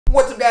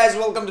What's up guys,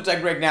 welcome to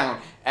Tech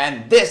Breakdown,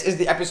 and this is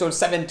the episode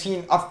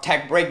 17 of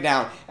Tech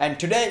Breakdown, and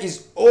today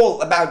is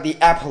all about the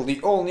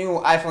all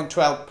new iPhone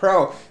 12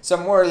 Pro,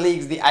 some more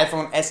leaks, the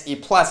iPhone SE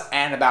Plus,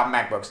 and about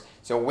MacBooks.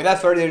 So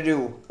without further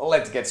ado,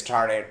 let's get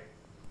started.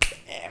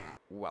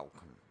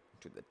 Welcome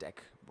to the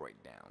Tech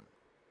Breakdown.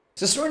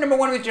 So story number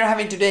one which we're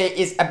having today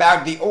is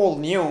about the all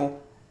new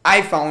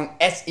iPhone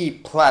SE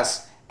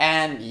Plus.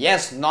 And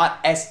yes,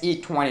 not SE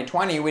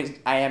 2020, which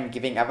I am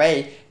giving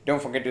away.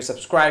 Don't forget to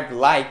subscribe,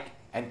 like,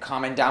 and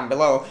comment down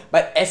below,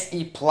 but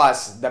SE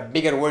Plus, the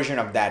bigger version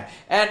of that.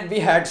 And we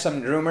had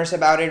some rumors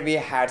about it, we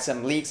had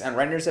some leaks and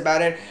renders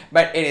about it,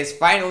 but it is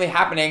finally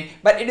happening.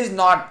 But it is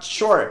not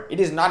sure, it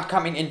is not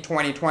coming in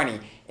 2020.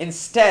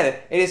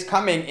 Instead, it is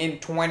coming in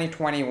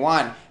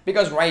 2021,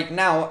 because right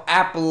now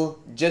Apple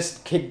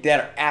just kicked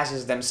their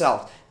asses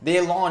themselves.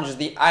 They launched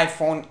the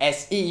iPhone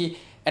SE,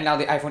 and now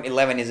the iPhone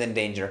 11 is in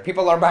danger.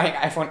 People are buying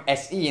iPhone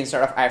SE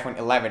instead of iPhone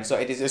 11, so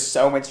it is just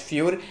so much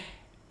feud.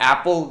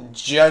 Apple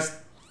just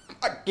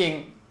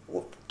fucking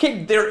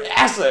kicked their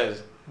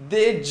asses.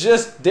 They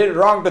just did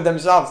wrong to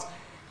themselves.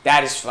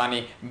 That is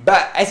funny.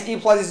 But SE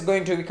Plus is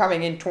going to be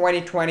coming in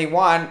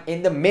 2021,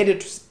 in the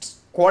mid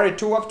quarter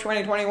 2 of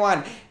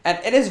 2021, and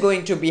it is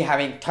going to be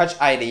having Touch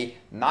ID,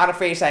 not a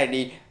Face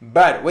ID,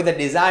 but with the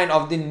design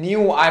of the new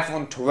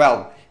iPhone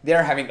 12. They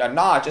are having a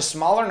notch, a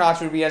smaller notch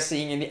which we are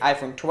seeing in the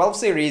iPhone 12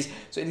 series.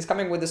 So it is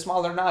coming with a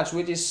smaller notch,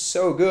 which is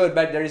so good,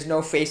 but there is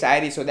no Face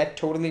ID, so that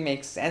totally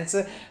makes sense.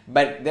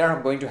 But they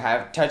are going to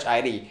have Touch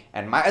ID,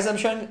 and my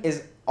assumption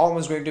is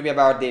almost going to be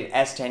about the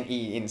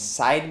S10e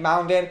inside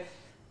mounted.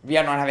 We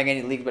are not having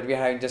any leaks, but we are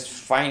having just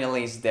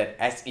finally that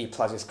SE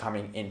Plus is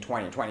coming in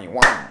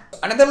 2021.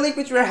 Another leak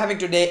which we are having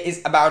today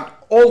is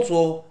about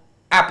also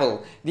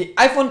Apple. The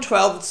iPhone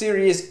 12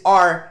 series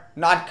are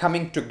not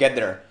coming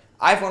together.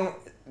 iPhone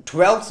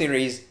 12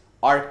 series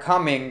are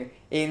coming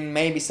in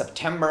maybe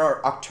September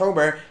or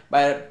October,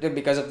 but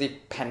because of the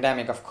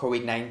pandemic of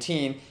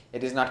COVID-19,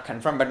 it is not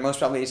confirmed, but most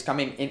probably it's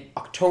coming in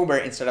October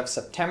instead of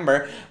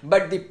September.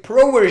 But the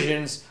Pro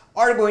versions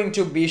are going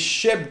to be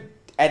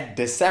shipped at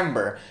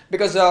December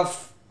because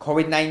of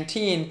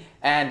COVID-19,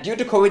 and due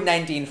to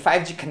COVID-19,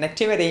 5G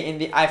connectivity in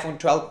the iPhone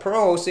 12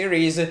 Pro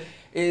series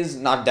is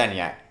not done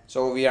yet.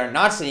 So we are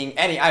not seeing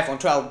any iPhone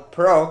 12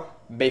 Pro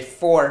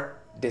before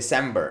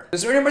December. So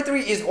story number 3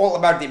 is all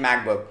about the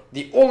MacBook.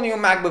 The all new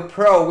MacBook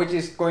Pro, which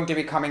is going to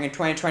be coming in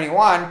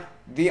 2021,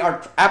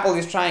 Apple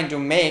is trying to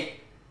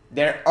make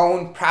their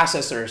own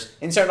processors.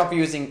 Instead of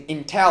using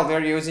Intel,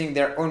 they're using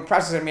their own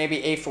processor,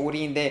 maybe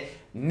A14, they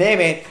name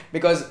it,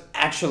 because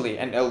actually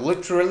and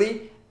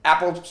literally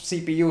Apple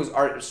CPUs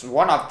are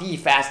one of the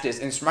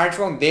fastest. In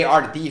smartphone, they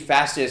are the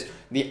fastest.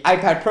 The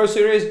iPad Pro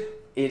series,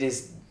 it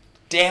is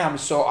damn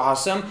so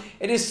awesome.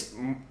 It is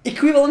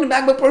equivalent to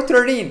MacBook Pro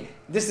 13.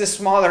 This is a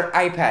smaller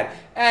iPad,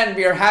 and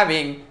we are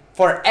having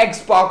for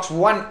Xbox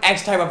One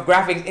X type of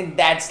graphics in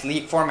that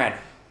sleek format.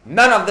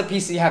 None of the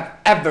PC have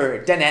ever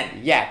done it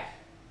yet.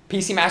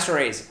 PC Master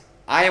Race,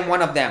 I am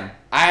one of them.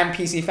 I am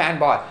PC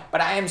fanboy,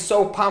 but I am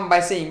so pumped by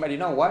seeing, but you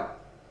know what?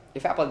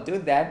 If Apple do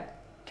that,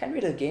 can we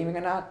do gaming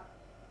or not?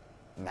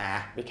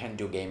 Nah, we can't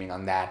do gaming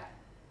on that.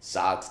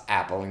 Sucks,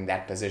 Apple in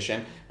that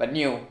position. But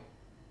new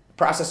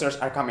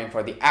processors are coming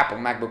for the Apple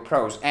MacBook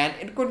Pros, and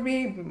it could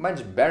be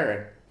much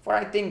better for,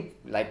 I think,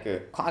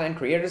 like content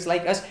creators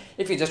like us.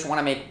 If you just want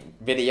to make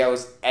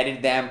videos,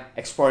 edit them,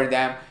 export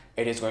them,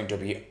 it is going to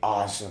be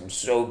awesome.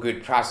 So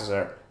good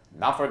processor.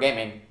 Not for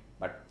gaming,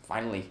 but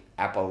finally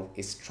Apple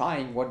is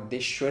trying what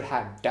they should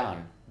have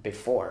done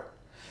before.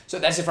 So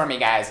that's it for me,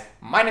 guys.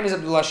 My name is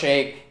Abdullah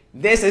Sheikh.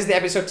 This is the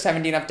episode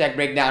 17 of Tech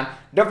Breakdown.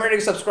 Don't forget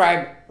to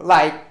subscribe,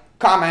 like,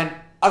 comment.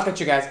 I'll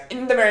catch you guys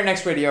in the very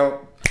next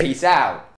video. Peace out.